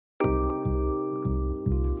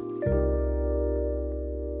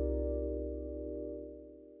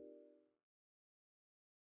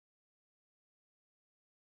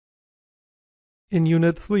In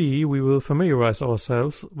Unit 3, we will familiarize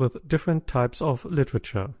ourselves with different types of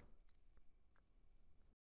literature.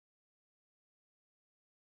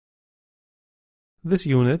 This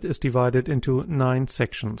unit is divided into 9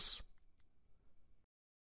 sections.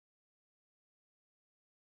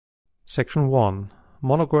 Section 1.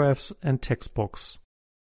 Monographs and textbooks.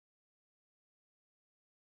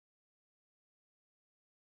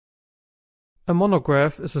 A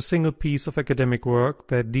monograph is a single piece of academic work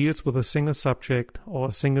that deals with a single subject or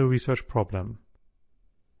a single research problem.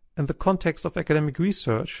 In the context of academic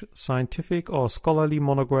research, scientific or scholarly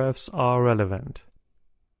monographs are relevant.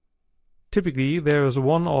 Typically, there is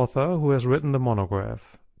one author who has written the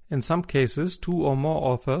monograph. In some cases, 2 or more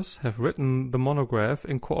authors have written the monograph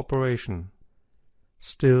in cooperation.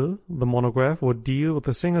 Still, the monograph would deal with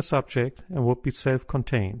a single subject and would be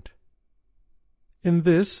self-contained. In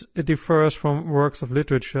this, it differs from works of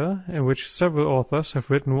literature in which several authors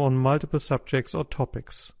have written on multiple subjects or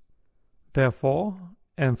topics. Therefore,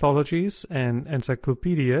 anthologies and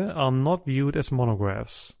encyclopedia are not viewed as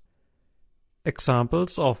monographs.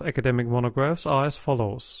 Examples of academic monographs are as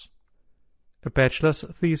follows: a bachelor's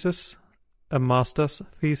thesis, a master's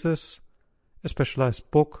thesis, a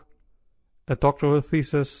specialized book, a doctoral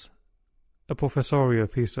thesis, a professorial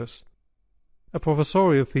thesis. A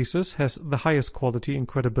professorial thesis has the highest quality and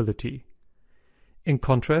credibility. In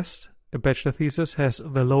contrast, a bachelor thesis has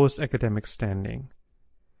the lowest academic standing.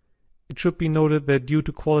 It should be noted that due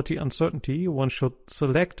to quality uncertainty, one should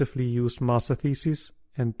selectively use master theses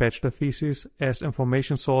and bachelor theses as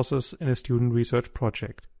information sources in a student research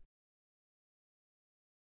project.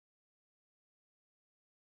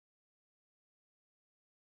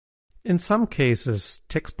 In some cases,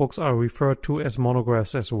 textbooks are referred to as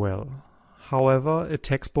monographs as well. However, a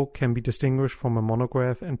textbook can be distinguished from a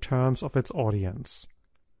monograph in terms of its audience.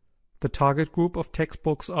 The target group of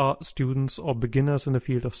textbooks are students or beginners in the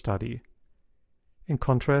field of study. In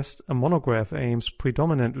contrast, a monograph aims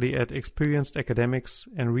predominantly at experienced academics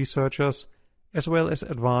and researchers, as well as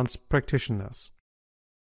advanced practitioners.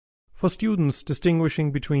 For students,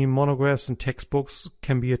 distinguishing between monographs and textbooks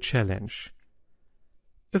can be a challenge.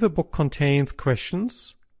 If a book contains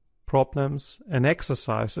questions, problems, and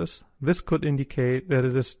exercises, this could indicate that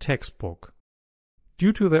it is a textbook.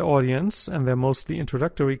 Due to their audience and their mostly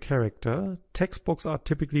introductory character, textbooks are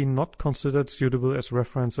typically not considered suitable as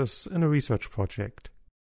references in a research project.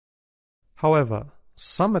 However,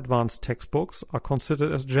 some advanced textbooks are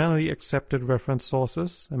considered as generally accepted reference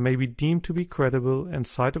sources and may be deemed to be credible and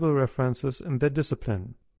citable references in their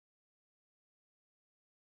discipline.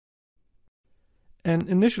 An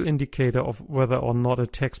initial indicator of whether or not a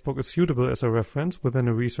textbook is suitable as a reference within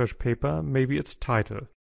a research paper may be its title.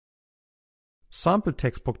 Sample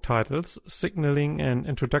textbook titles signaling an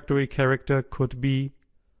introductory character could be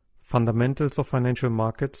Fundamentals of Financial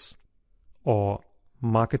Markets, or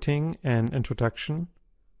Marketing and Introduction,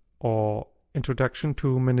 or Introduction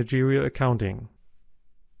to Managerial Accounting.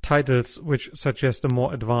 Titles which suggest a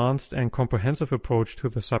more advanced and comprehensive approach to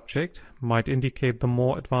the subject might indicate the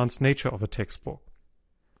more advanced nature of a textbook.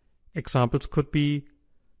 Examples could be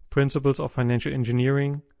Principles of Financial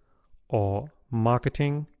Engineering, or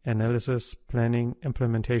Marketing, Analysis, Planning,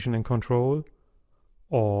 Implementation and Control,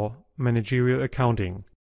 or Managerial Accounting.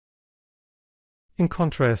 In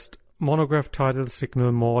contrast, monograph titles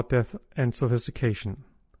signal more depth and sophistication.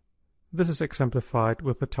 This is exemplified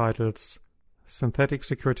with the titles Synthetic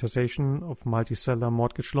Securitization of Multi-Seller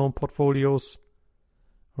Mortgage Loan Portfolios,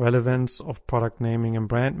 Relevance of Product Naming and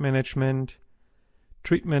Brand Management,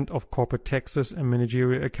 Treatment of Corporate Taxes and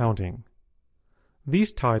Managerial Accounting.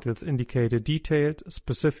 These titles indicate a detailed,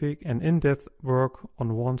 specific, and in-depth work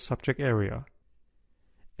on one subject area.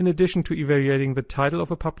 In addition to evaluating the title of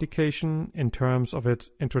a publication in terms of its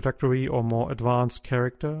introductory or more advanced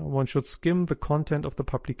character, one should skim the content of the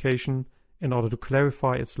publication in order to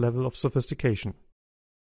clarify its level of sophistication.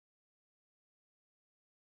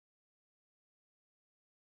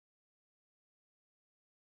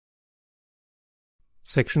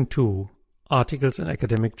 Section 2. Articles in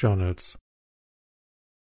academic journals.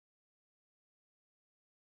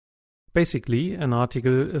 Basically, an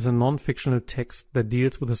article is a non-fictional text that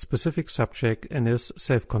deals with a specific subject and is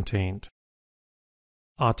self-contained.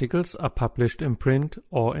 Articles are published in print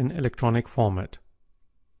or in electronic format.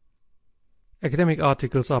 Academic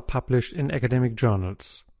articles are published in academic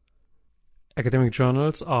journals. Academic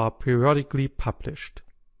journals are periodically published.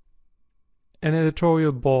 An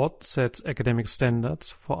editorial board sets academic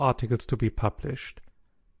standards for articles to be published.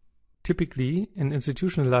 Typically, an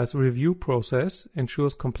institutionalized review process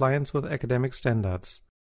ensures compliance with academic standards.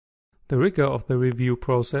 The rigor of the review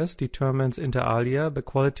process determines inter alia the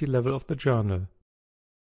quality level of the journal.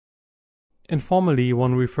 Informally,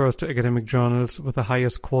 one refers to academic journals with the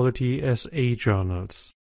highest quality as A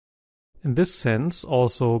journals. In this sense,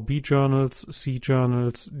 also B journals, C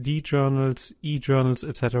journals, D journals, E journals,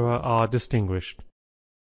 etc. are distinguished.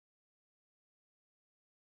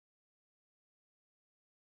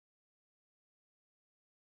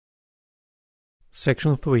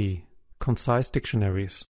 Section 3. Concise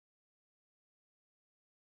dictionaries.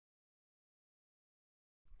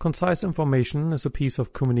 Concise information is a piece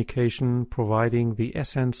of communication providing the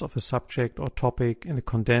essence of a subject or topic in a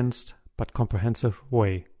condensed but comprehensive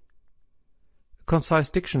way. A concise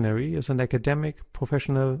dictionary is an academic,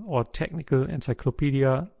 professional, or technical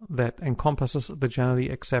encyclopedia that encompasses the generally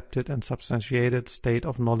accepted and substantiated state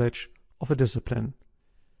of knowledge of a discipline.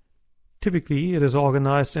 Typically, it is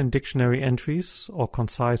organized in dictionary entries or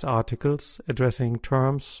concise articles addressing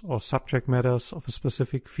terms or subject matters of a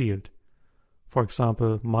specific field. For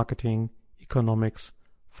example, marketing, economics,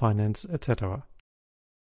 finance, etc.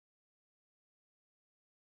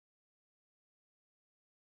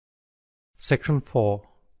 Section 4.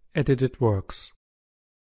 Edited works.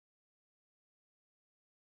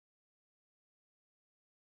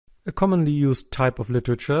 A commonly used type of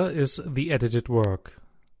literature is the edited work.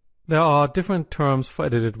 There are different terms for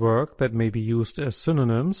edited work that may be used as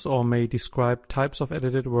synonyms or may describe types of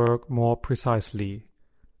edited work more precisely.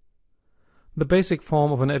 The basic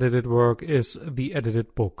form of an edited work is the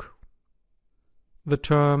edited book. The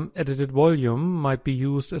term edited volume might be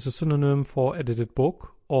used as a synonym for edited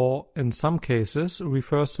book, or in some cases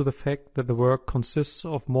refers to the fact that the work consists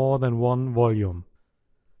of more than one volume.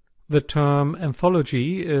 The term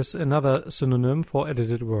anthology is another synonym for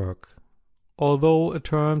edited work. Although a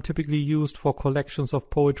term typically used for collections of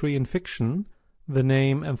poetry and fiction, the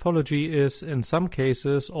name anthology is in some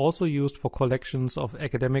cases also used for collections of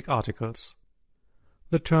academic articles.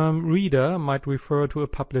 The term reader might refer to a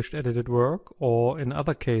published edited work, or in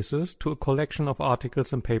other cases to a collection of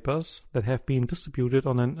articles and papers that have been distributed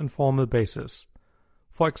on an informal basis,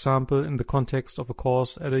 for example in the context of a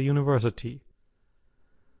course at a university.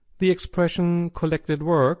 The expression collected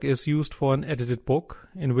work is used for an edited book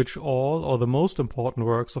in which all or the most important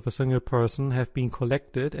works of a single person have been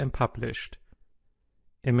collected and published.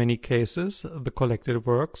 In many cases, the collected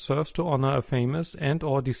work serves to honor a famous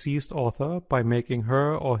and/or deceased author by making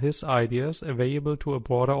her or his ideas available to a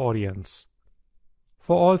broader audience.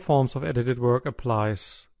 For all forms of edited work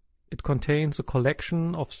applies. It contains a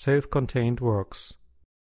collection of self-contained works.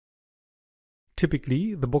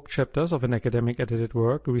 Typically, the book chapters of an academic edited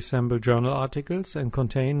work resemble journal articles and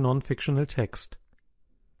contain non-fictional text.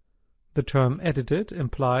 The term edited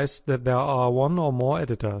implies that there are one or more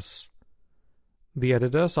editors. The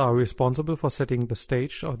editors are responsible for setting the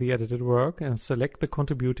stage of the edited work and select the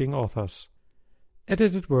contributing authors.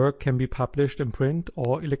 Edited work can be published in print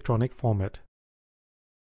or electronic format.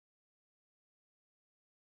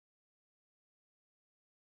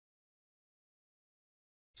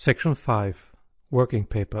 Section 5. Working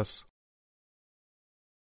papers.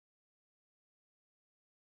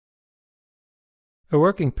 A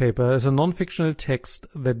working paper is a non-fictional text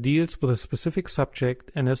that deals with a specific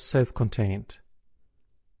subject and is self-contained.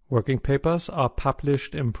 Working papers are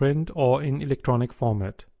published in print or in electronic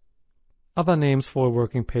format. Other names for a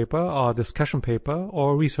working paper are discussion paper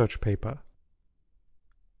or research paper.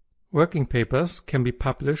 Working papers can be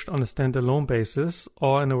published on a standalone basis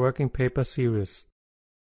or in a working paper series.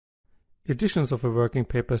 Editions of a working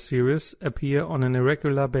paper series appear on an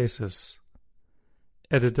irregular basis.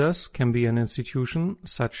 Editors can be an institution,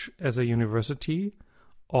 such as a university,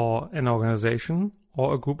 or an organization,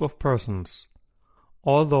 or a group of persons.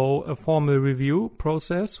 Although a formal review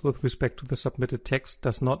process with respect to the submitted text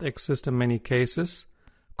does not exist in many cases,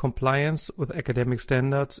 compliance with academic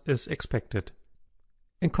standards is expected.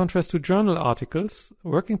 In contrast to journal articles,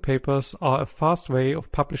 working papers are a fast way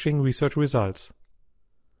of publishing research results.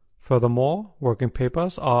 Furthermore, working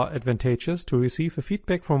papers are advantageous to receive a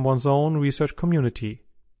feedback from one's own research community.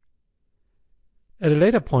 At a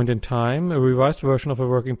later point in time, a revised version of a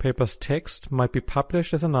working paper's text might be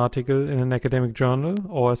published as an article in an academic journal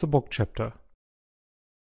or as a book chapter.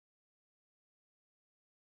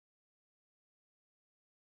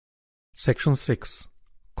 Section 6.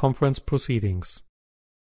 Conference proceedings.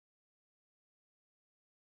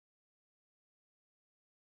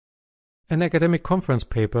 An academic conference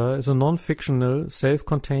paper is a non-fictional,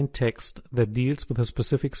 self-contained text that deals with a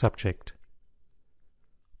specific subject.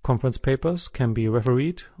 Conference papers can be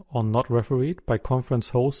refereed or not refereed by conference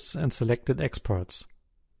hosts and selected experts.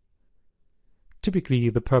 Typically,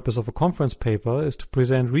 the purpose of a conference paper is to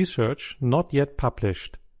present research not yet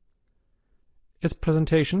published. Its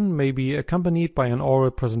presentation may be accompanied by an oral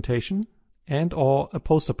presentation, and/or a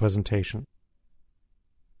poster presentation.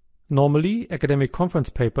 Normally, academic conference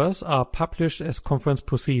papers are published as conference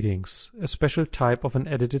proceedings, a special type of an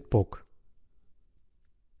edited book.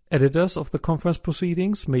 Editors of the conference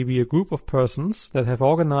proceedings may be a group of persons that have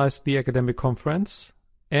organized the academic conference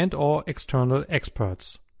and/or external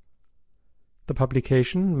experts. The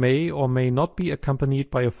publication may or may not be accompanied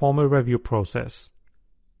by a formal review process.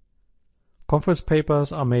 Conference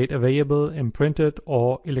papers are made available in printed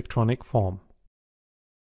or electronic form.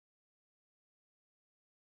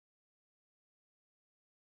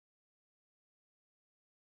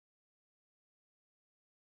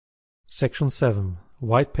 Section 7.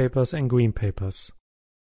 White papers and green papers.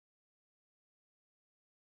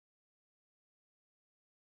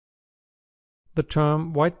 The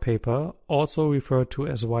term white paper, also referred to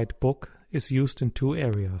as white book, is used in two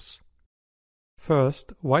areas.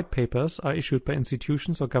 First, white papers are issued by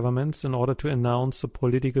institutions or governments in order to announce a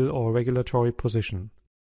political or regulatory position.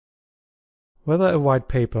 Whether a white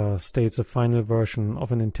paper states a final version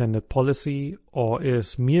of an intended policy or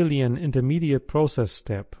is merely an intermediate process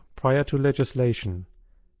step prior to legislation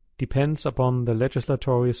depends upon the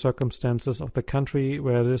legislatory circumstances of the country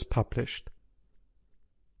where it is published.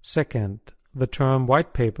 Second, the term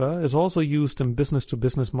white paper is also used in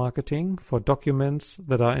business-to-business marketing for documents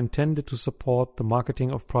that are intended to support the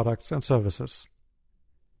marketing of products and services.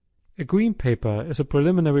 A green paper is a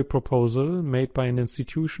preliminary proposal made by an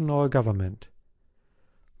institution or a government.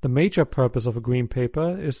 The major purpose of a green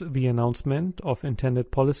paper is the announcement of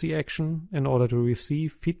intended policy action in order to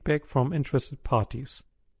receive feedback from interested parties.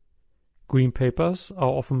 Green papers are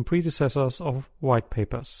often predecessors of white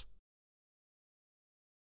papers.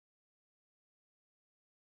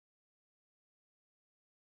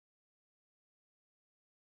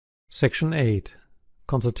 Section 8.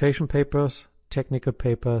 Consultation papers, technical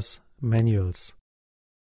papers, manuals.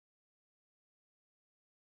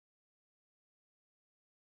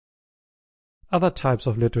 Other types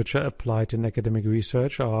of literature applied in academic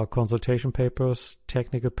research are consultation papers,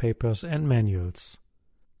 technical papers, and manuals.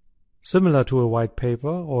 Similar to a white paper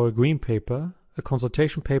or a green paper, a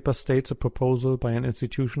consultation paper states a proposal by an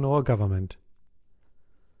institution or a government.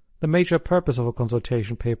 The major purpose of a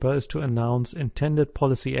consultation paper is to announce intended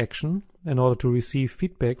policy action in order to receive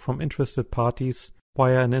feedback from interested parties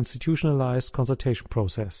via an institutionalized consultation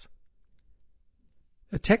process.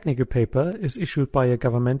 A technical paper is issued by a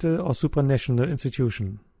governmental or supranational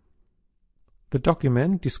institution. The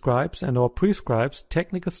document describes and/or prescribes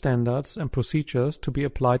technical standards and procedures to be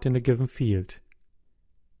applied in a given field.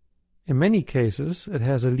 In many cases, it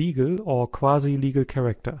has a legal or quasi-legal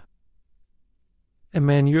character. A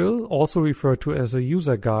manual, also referred to as a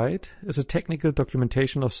user guide, is a technical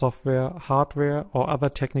documentation of software, hardware, or other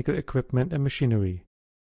technical equipment and machinery.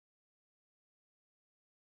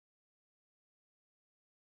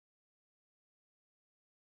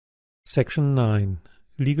 Section 9.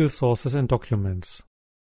 Legal sources and documents.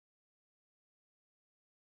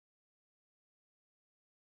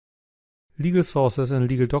 Legal sources and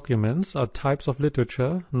legal documents are types of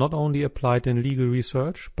literature not only applied in legal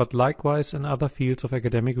research, but likewise in other fields of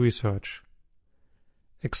academic research.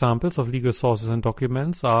 Examples of legal sources and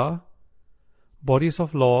documents are bodies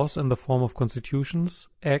of laws in the form of constitutions,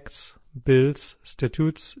 acts, bills,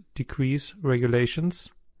 statutes, decrees,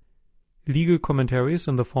 regulations, legal commentaries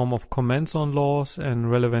in the form of comments on laws and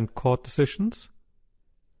relevant court decisions,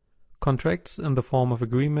 contracts in the form of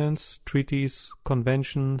agreements, treaties,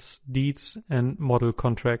 conventions, deeds, and model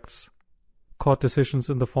contracts, court decisions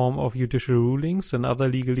in the form of judicial rulings and other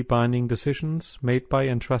legally binding decisions made by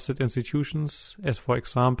entrusted institutions, as for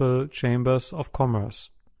example, chambers of commerce,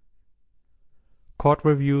 court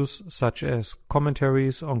reviews such as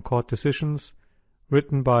commentaries on court decisions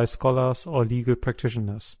written by scholars or legal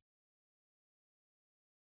practitioners.